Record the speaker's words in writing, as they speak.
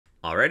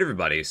Alright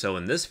everybody, so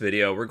in this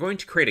video we're going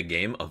to create a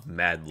game of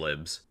Mad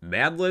Libs.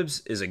 Mad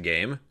Libs is a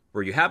game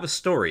where you have a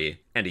story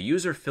and a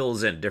user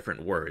fills in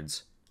different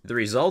words. The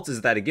result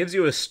is that it gives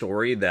you a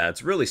story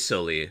that's really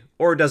silly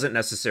or doesn't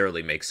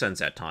necessarily make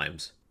sense at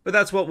times. But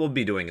that's what we'll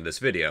be doing in this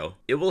video.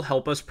 It will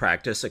help us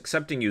practice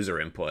accepting user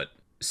input.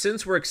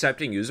 Since we're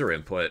accepting user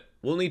input,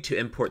 we'll need to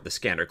import the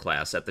scanner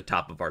class at the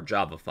top of our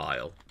Java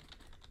file.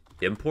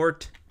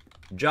 Import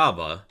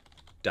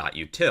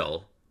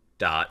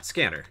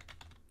java.util.Scanner.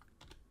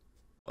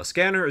 A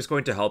scanner is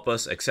going to help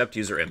us accept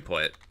user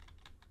input.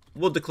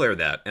 We'll declare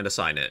that and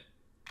assign it.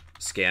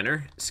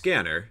 Scanner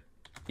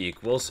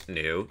equals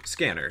new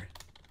scanner,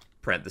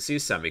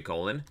 parentheses,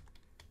 semicolon.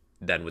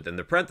 Then within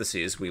the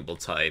parentheses, we will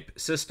type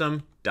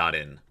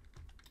System.in.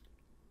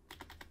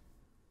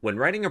 When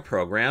writing a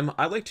program,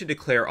 I like to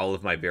declare all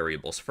of my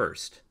variables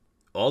first.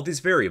 All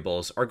these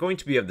variables are going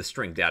to be of the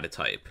string data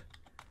type.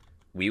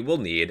 We will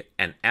need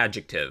an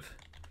adjective.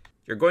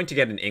 You're going to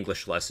get an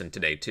English lesson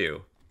today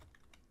too.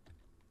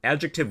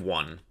 Adjective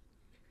 1.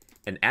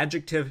 An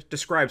adjective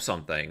describes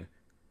something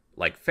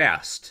like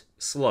fast,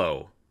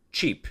 slow,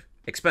 cheap,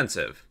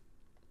 expensive.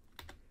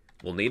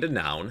 We'll need a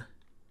noun.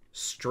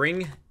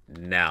 String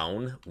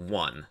noun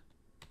 1.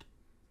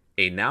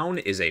 A noun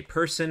is a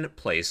person,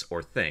 place,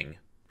 or thing.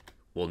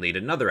 We'll need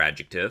another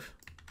adjective.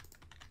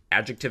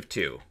 Adjective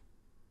 2.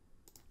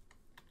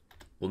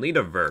 We'll need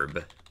a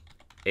verb.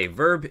 A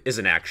verb is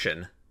an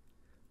action,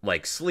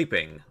 like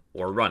sleeping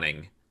or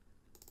running.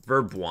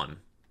 Verb 1.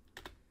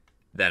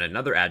 Then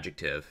another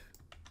adjective.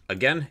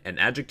 Again, an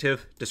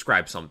adjective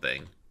describes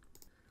something.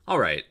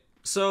 Alright,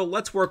 so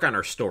let's work on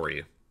our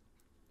story.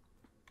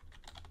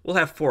 We'll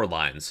have 4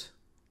 lines.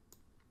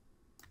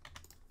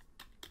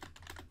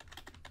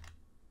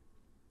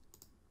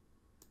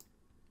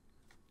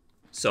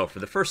 So for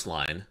the first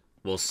line,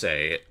 we'll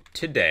say,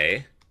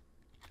 today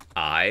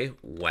I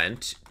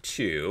went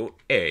to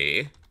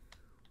a...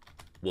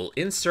 We'll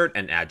insert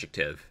an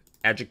adjective,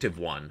 adjective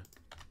 1.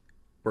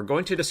 We're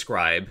going to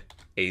describe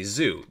a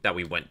zoo that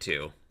we went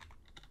to.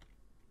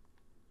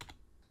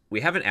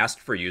 We haven't asked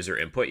for user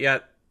input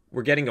yet.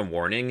 We're getting a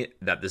warning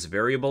that this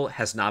variable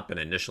has not been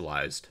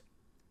initialized.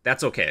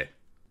 That's okay.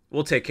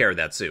 We'll take care of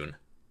that soon.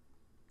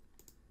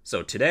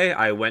 So today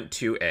I went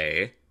to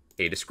a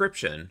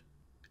description,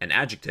 an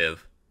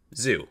adjective,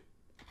 zoo.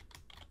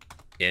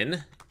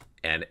 In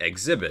an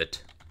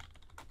exhibit,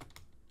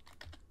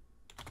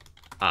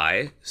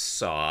 I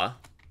saw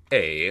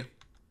a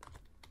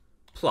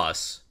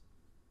plus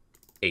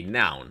a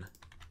noun.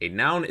 A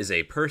noun is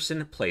a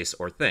person, place,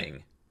 or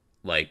thing,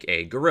 like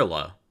a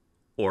gorilla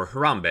or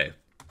Harambe.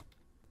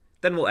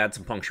 Then we'll add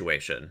some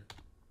punctuation,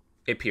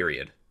 a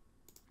period.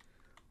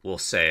 We'll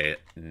say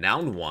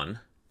noun 1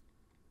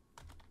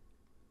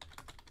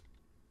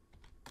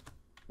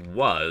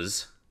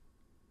 was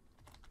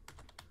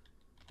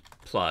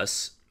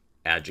plus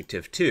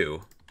adjective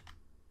 2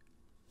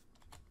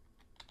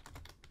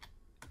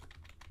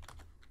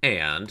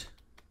 and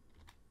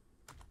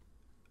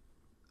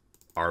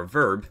our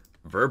verb,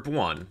 verb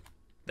 1,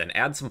 then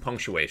add some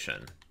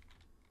punctuation.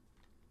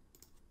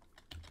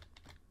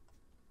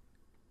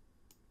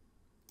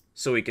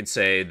 So we could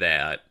say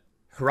that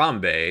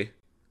Harambe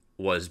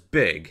was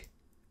big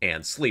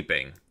and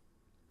sleeping.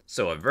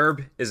 So a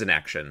verb is an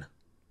action.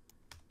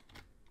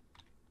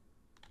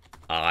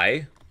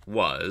 I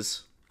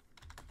was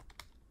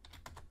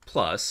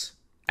plus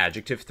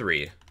adjective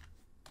 3.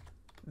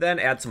 Then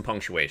add some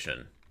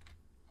punctuation.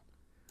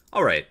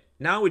 Alright,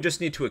 now we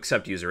just need to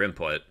accept user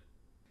input.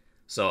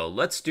 So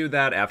let's do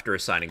that after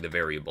assigning the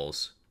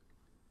variables.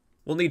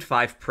 We'll need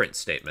 5 print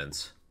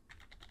statements.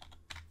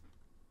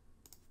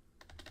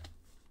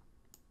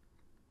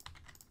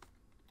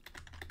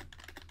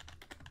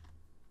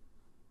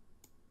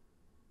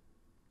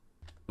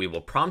 We will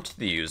prompt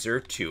the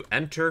user to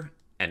enter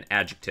an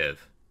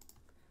adjective.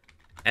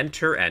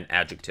 Enter an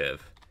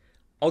adjective.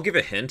 I'll give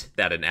a hint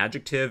that an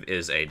adjective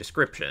is a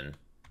description.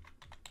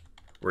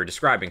 We're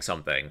describing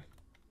something.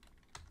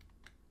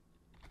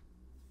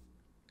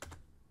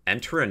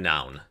 Enter a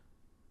noun.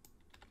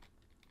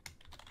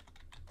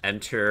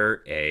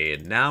 Enter a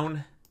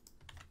noun.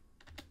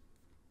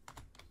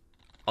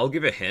 I'll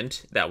give a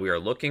hint that we are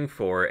looking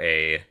for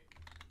a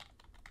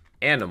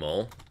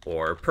animal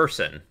or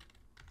person.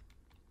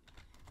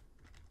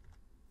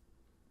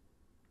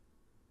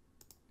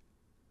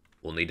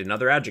 We'll need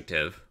another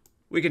adjective.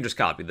 We can just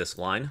copy this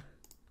line.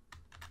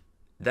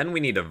 Then we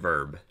need a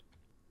verb.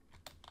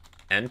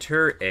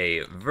 Enter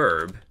a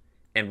verb,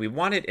 and we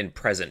want it in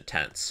present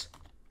tense.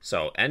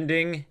 So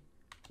ending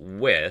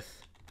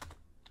with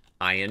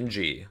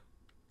ing,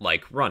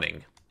 like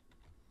running.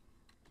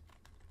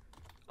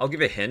 I'll give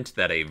a hint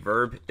that a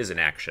verb is an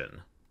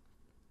action.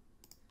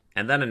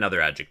 And then another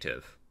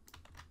adjective.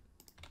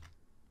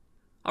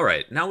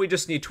 Alright, now we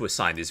just need to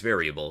assign these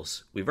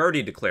variables. We've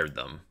already declared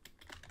them.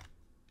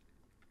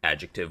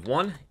 Adjective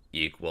 1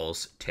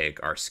 equals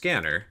take our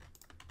scanner,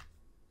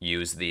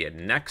 use the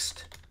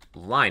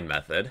nextLine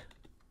method,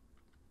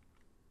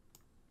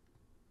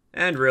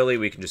 and really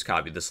we can just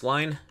copy this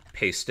line,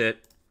 paste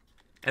it,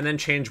 and then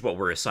change what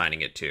we're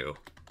assigning it to.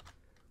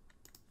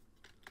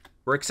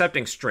 We're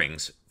accepting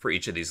strings for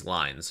each of these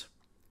lines.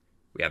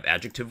 We have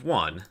adjective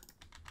 1,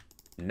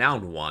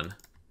 noun 1,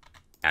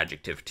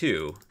 adjective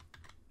 2,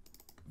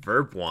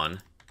 verb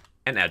 1,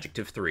 and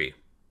adjective 3.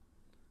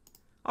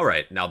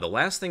 Alright, now the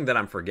last thing that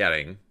I'm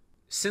forgetting,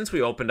 since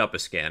we opened up a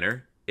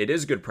scanner, it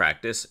is good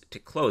practice to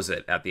close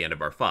it at the end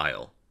of our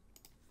file.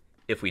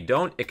 If we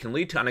don't, it can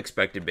lead to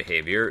unexpected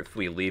behavior if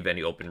we leave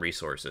any open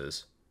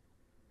resources.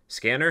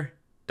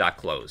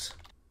 Scanner.close.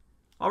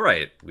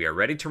 Alright, we are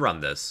ready to run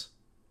this.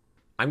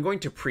 I'm going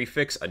to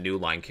prefix a new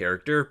line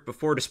character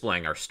before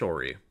displaying our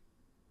story,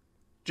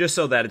 just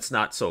so that it's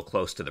not so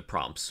close to the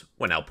prompts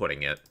when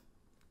outputting it.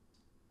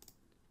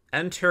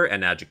 Enter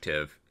an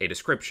adjective, a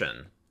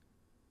description.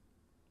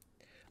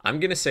 I'm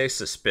going to say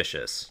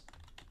suspicious.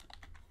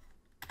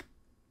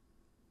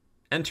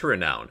 Enter a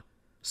noun.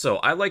 So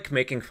I like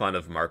making fun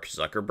of Mark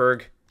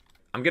Zuckerberg.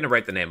 I'm going to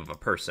write the name of a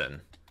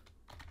person.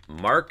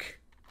 Mark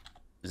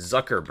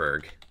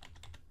Zuckerberg.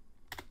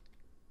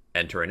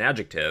 Enter an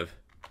adjective.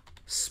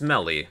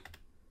 Smelly.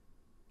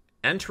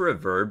 Enter a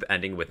verb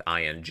ending with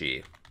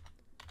ing.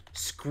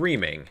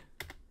 Screaming.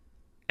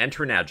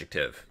 Enter an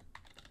adjective.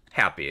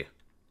 Happy.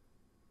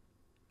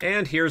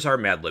 And here's our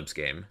Mad Libs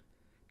game.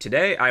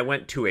 Today I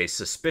went to a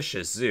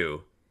suspicious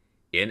zoo.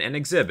 In an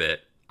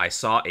exhibit, I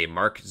saw a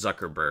Mark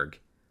Zuckerberg.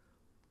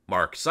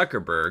 Mark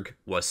Zuckerberg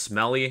was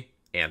smelly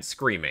and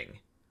screaming.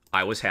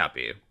 I was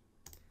happy.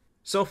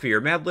 So for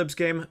your Mad Libs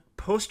game,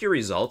 post your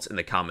results in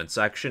the comment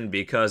section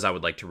because I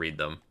would like to read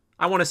them.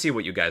 I want to see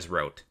what you guys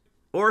wrote.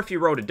 Or if you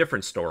wrote a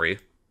different story,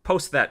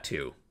 post that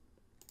too.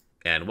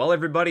 And well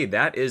everybody,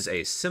 that is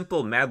a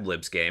simple Mad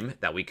Libs game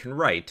that we can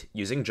write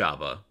using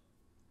Java.